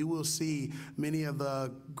Renaissance. So you will see many of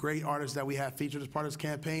the great artists that we have featured as part of this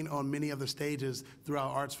campaign on many of the stages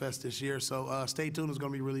throughout Arts Fest this year. So stay tuned. It's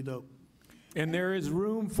going to be really dope. And there is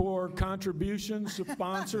room for contributions,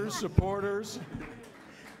 sponsors, supporters.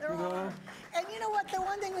 There are. And you know what? The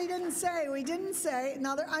one thing we didn't say,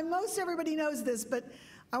 now most everybody knows this, but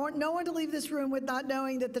I want no one to leave this room with not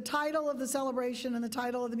knowing that the title of the celebration and the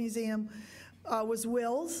title of the museum was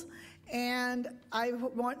Wills. And I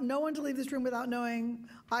want no one to leave this room without knowing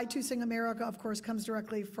I Too Sing America, of course, comes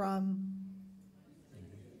directly from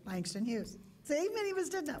Langston Hughes. See, many of us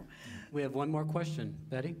did know. We have one more question.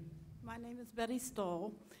 Betty? My name is Betty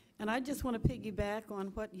Stoll, and I just want to piggyback on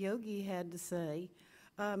what Yogi had to say.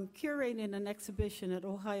 Curating an exhibition at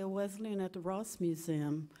Ohio Wesleyan at the Ross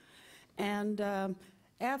Museum. And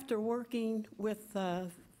after working with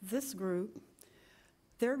this group,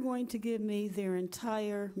 they're going to give me their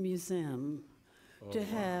entire museum to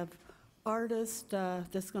have artists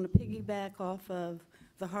that's going to piggyback off of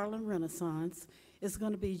the Harlem Renaissance. It's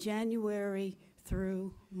going to be January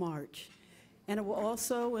through March. And it will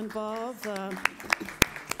also involve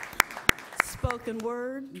spoken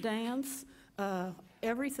word, dance,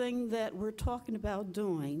 everything that we're talking about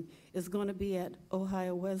doing is going to be at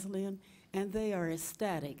Ohio Wesleyan, and they are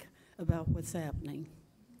ecstatic about what's happening.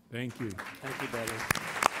 Thank you. Thank you, Betty.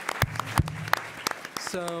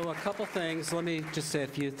 So a couple things. Let me just say a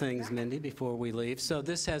few things, Mindy, before we leave. So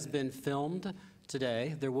this has been filmed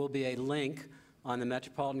today. There will be a link on the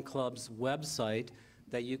Metropolitan Club's website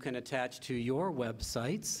that you can attach to your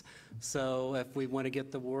websites. So if we want to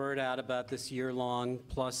get the word out about this year-long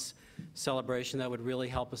plus celebration, that would really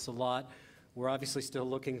help us a lot. We're obviously still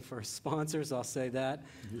looking for sponsors, I'll say that.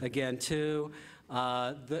 Again, too,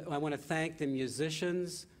 I want to thank the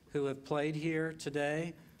musicians who have played here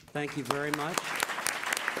today. Thank you very much.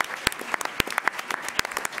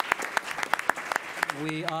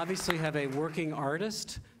 We obviously have a working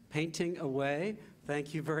artist painting away.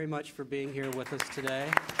 Thank you very much for being here with us today.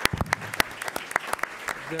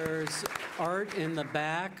 There's art in the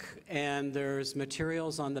back, and there's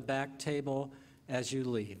materials on the back table as you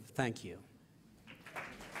leave. Thank you.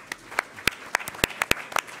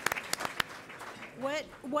 Wait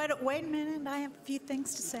a minute, I have a few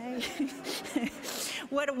things to say.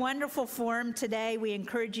 What a wonderful forum today. We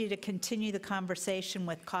encourage you to continue the conversation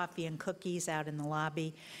with coffee and cookies out in the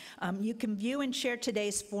lobby. You can view and share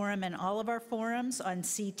today's forum and all of our forums on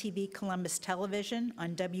CTV Columbus Television,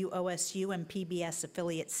 on WOSU and PBS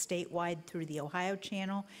affiliates statewide through the Ohio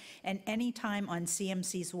channel, and anytime on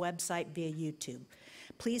CMC's website via YouTube.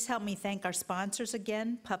 Please help me thank our sponsors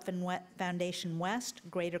again: Puffin Foundation West,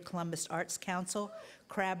 Greater Columbus Arts Council,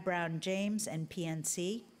 Crabbe Brown James, and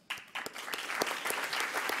PNC.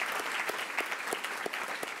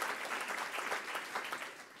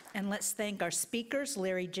 And let's thank our speakers: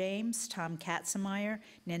 Larry James, Tom Katzenmeyer,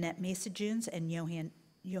 Nannette Maciejunes, and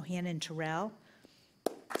Yohannan Terrell.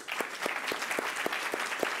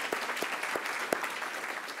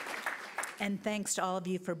 And thanks to all of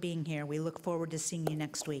you for being here. We look forward to seeing you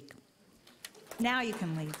next week. Now you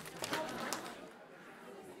can leave.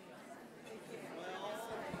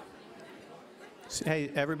 Hey,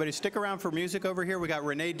 everybody, stick around for music over here. We got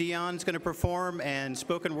Renee Dion's going to perform, and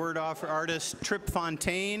spoken word artist Trip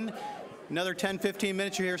Fontaine. Another 10, 15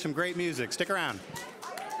 minutes, you hear some great music. Stick around.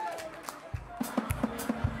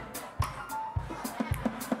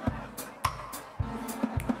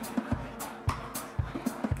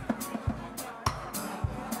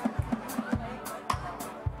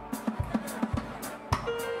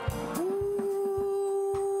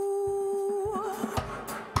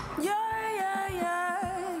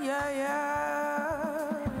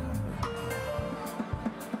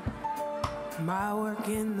 My work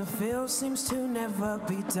in the field seems to never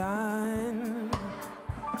be done.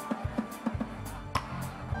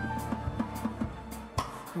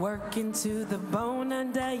 Working to the bone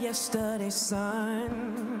under yesterday's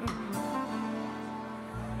sun.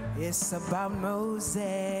 It's about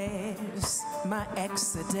Moses, my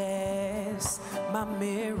exodus, my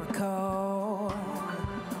miracle.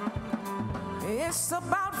 It's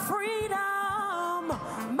about freedom,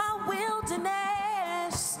 my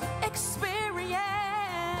wilderness experience.